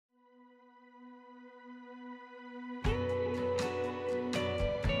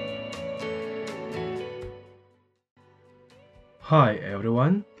Hi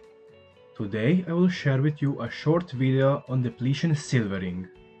everyone, today I will share with you a short video on depletion silvering.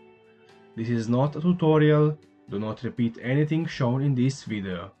 This is not a tutorial, do not repeat anything shown in this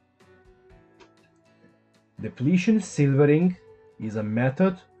video. Depletion silvering is a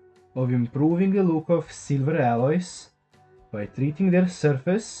method of improving the look of silver alloys by treating their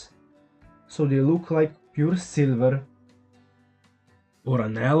surface so they look like pure silver or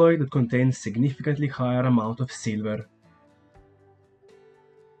an alloy that contains significantly higher amount of silver.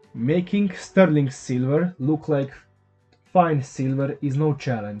 Making sterling silver look like fine silver is no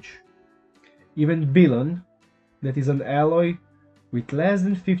challenge. Even Bilon, that is an alloy with less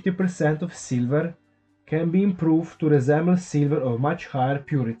than 50% of silver, can be improved to resemble silver of much higher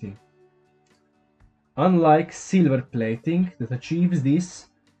purity. Unlike silver plating that achieves this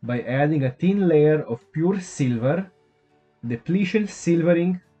by adding a thin layer of pure silver, depletion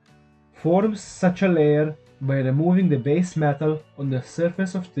silvering forms such a layer by removing the base metal on the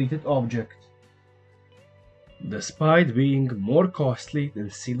surface of treated object. Despite being more costly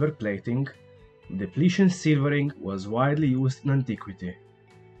than silver plating, depletion silvering was widely used in antiquity.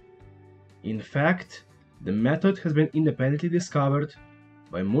 In fact, the method has been independently discovered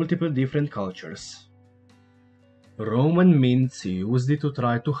by multiple different cultures. Roman mints used it to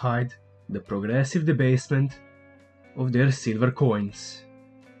try to hide the progressive debasement of their silver coins.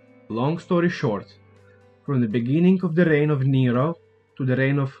 Long story short, from the beginning of the reign of Nero to the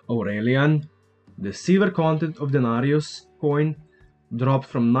reign of Aurelian, the silver content of denarius coin dropped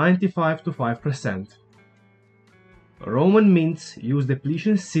from 95 to 5%. Roman mints used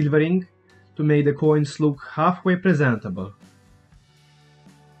depletion silvering to make the coins look halfway presentable,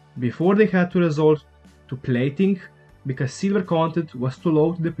 before they had to resort to plating because silver content was too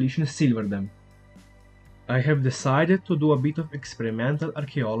low to depletion silver them. I have decided to do a bit of experimental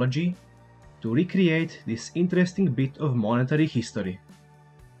archaeology to recreate this interesting bit of monetary history.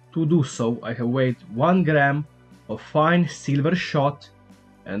 To do so, I have weighed 1 gram of fine silver shot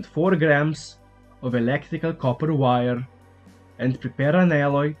and 4 grams of electrical copper wire and prepare an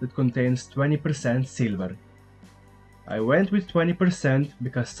alloy that contains 20% silver. I went with 20%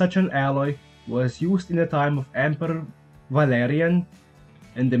 because such an alloy was used in the time of Emperor Valerian,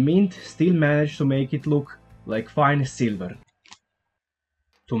 and the mint still managed to make it look like fine silver.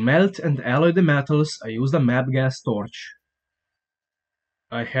 To melt and alloy the metals, I used a map gas torch.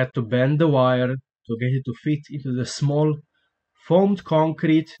 I had to bend the wire to get it to fit into the small foamed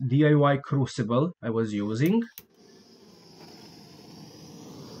concrete DIY crucible I was using.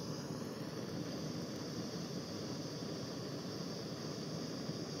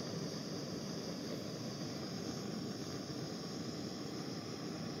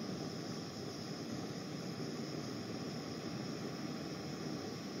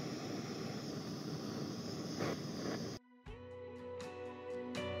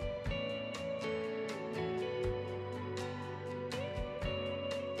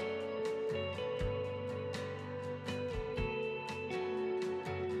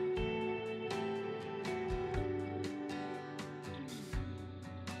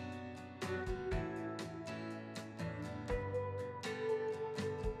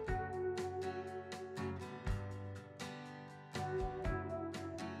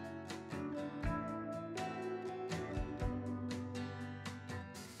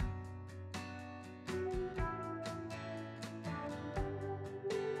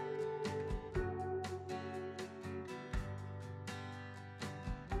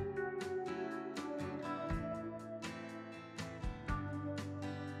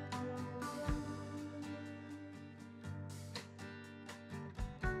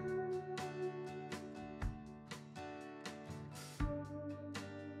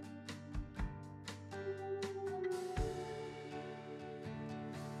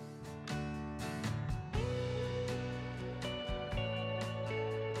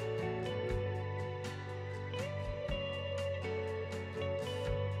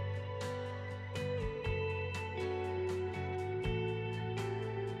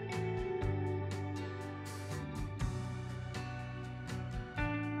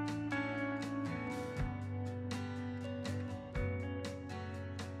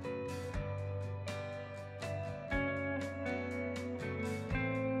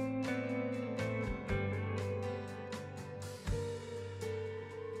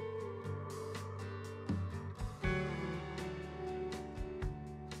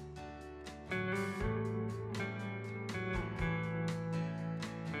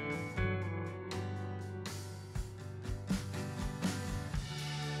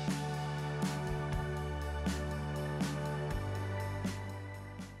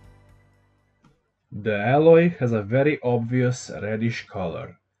 The alloy has a very obvious reddish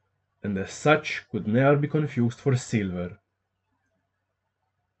color, and as such could never be confused for silver.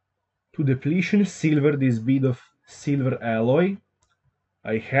 To depletion silver this bead of silver alloy,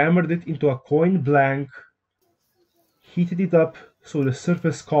 I hammered it into a coin blank, heated it up so the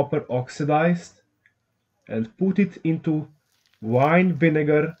surface copper oxidized, and put it into wine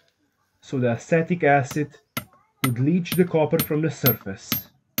vinegar so the acetic acid would leach the copper from the surface.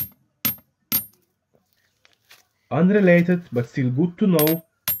 Unrelated but still good to know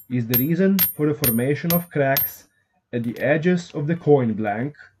is the reason for the formation of cracks at the edges of the coin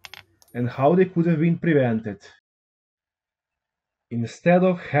blank and how they could have been prevented. Instead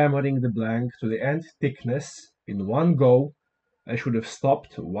of hammering the blank to the end thickness in one go, I should have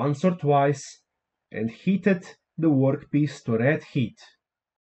stopped once or twice and heated the workpiece to red heat.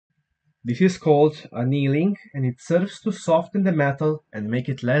 This is called annealing, and it serves to soften the metal and make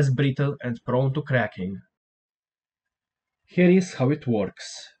it less brittle and prone to cracking. Here is how it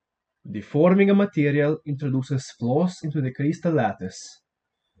works. Deforming a material introduces flaws into the crystal lattice.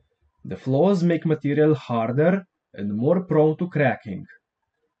 The flaws make material harder and more prone to cracking.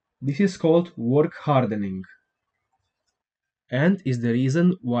 This is called work hardening, and is the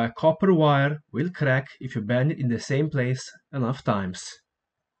reason why a copper wire will crack if you bend it in the same place enough times.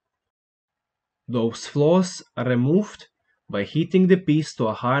 Those flaws are removed by heating the piece to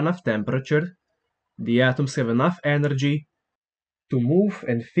a high enough temperature. The atoms have enough energy to move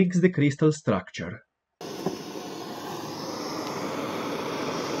and fix the crystal structure.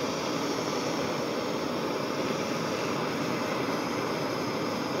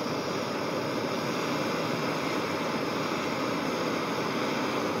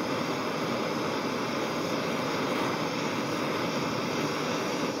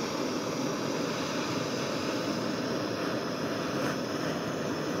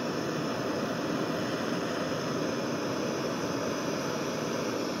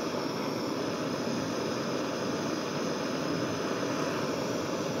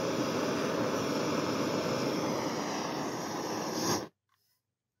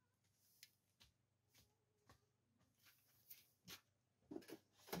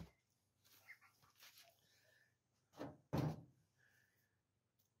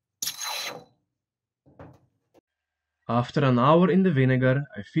 After an hour in the vinegar,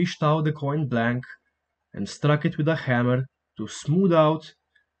 I fished out the coin blank and struck it with a hammer to smooth out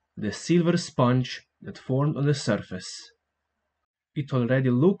the silver sponge that formed on the surface. It already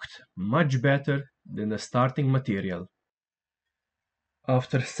looked much better than the starting material.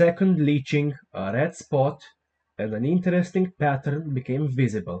 After second leaching, a red spot and an interesting pattern became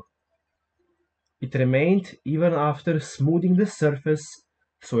visible. It remained even after smoothing the surface,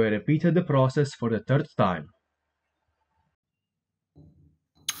 so I repeated the process for the third time.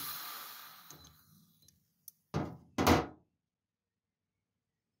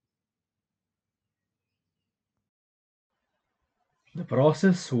 The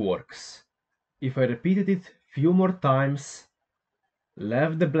process works. If I repeated it few more times,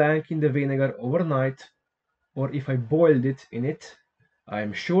 left the blank in the vinegar overnight, or if I boiled it in it, I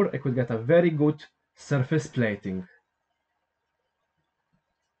am sure I could get a very good surface plating.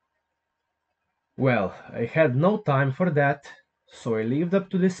 Well, I had no time for that, so I lived up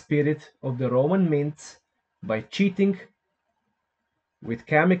to the spirit of the Roman mints by cheating with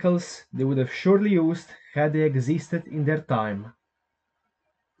chemicals they would have surely used had they existed in their time.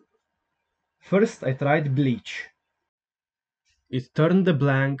 First I tried bleach. It turned the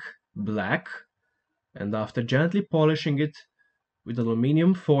blank black, and after gently polishing it with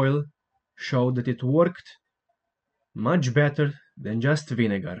aluminium foil, showed that it worked much better than just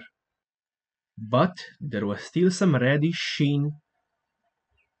vinegar. But there was still some reddish sheen,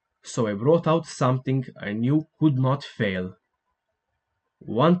 so I brought out something I knew could not fail.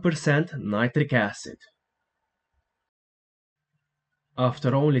 1% nitric acid.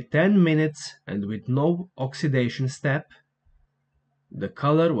 After only 10 minutes and with no oxidation step, the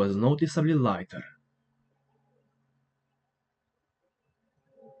color was noticeably lighter.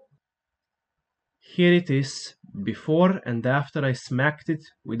 Here it is, before and after I smacked it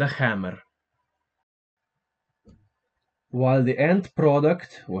with a hammer. While the end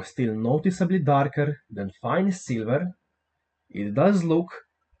product was still noticeably darker than fine silver, it does look,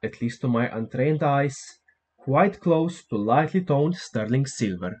 at least to my untrained eyes, quite close to lightly toned sterling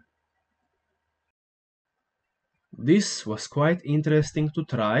silver. This was quite interesting to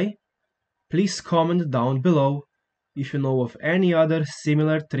try. Please comment down below if you know of any other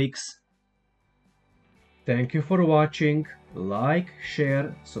similar tricks. Thank you for watching, like,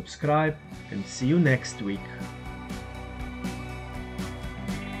 share, subscribe, and see you next week.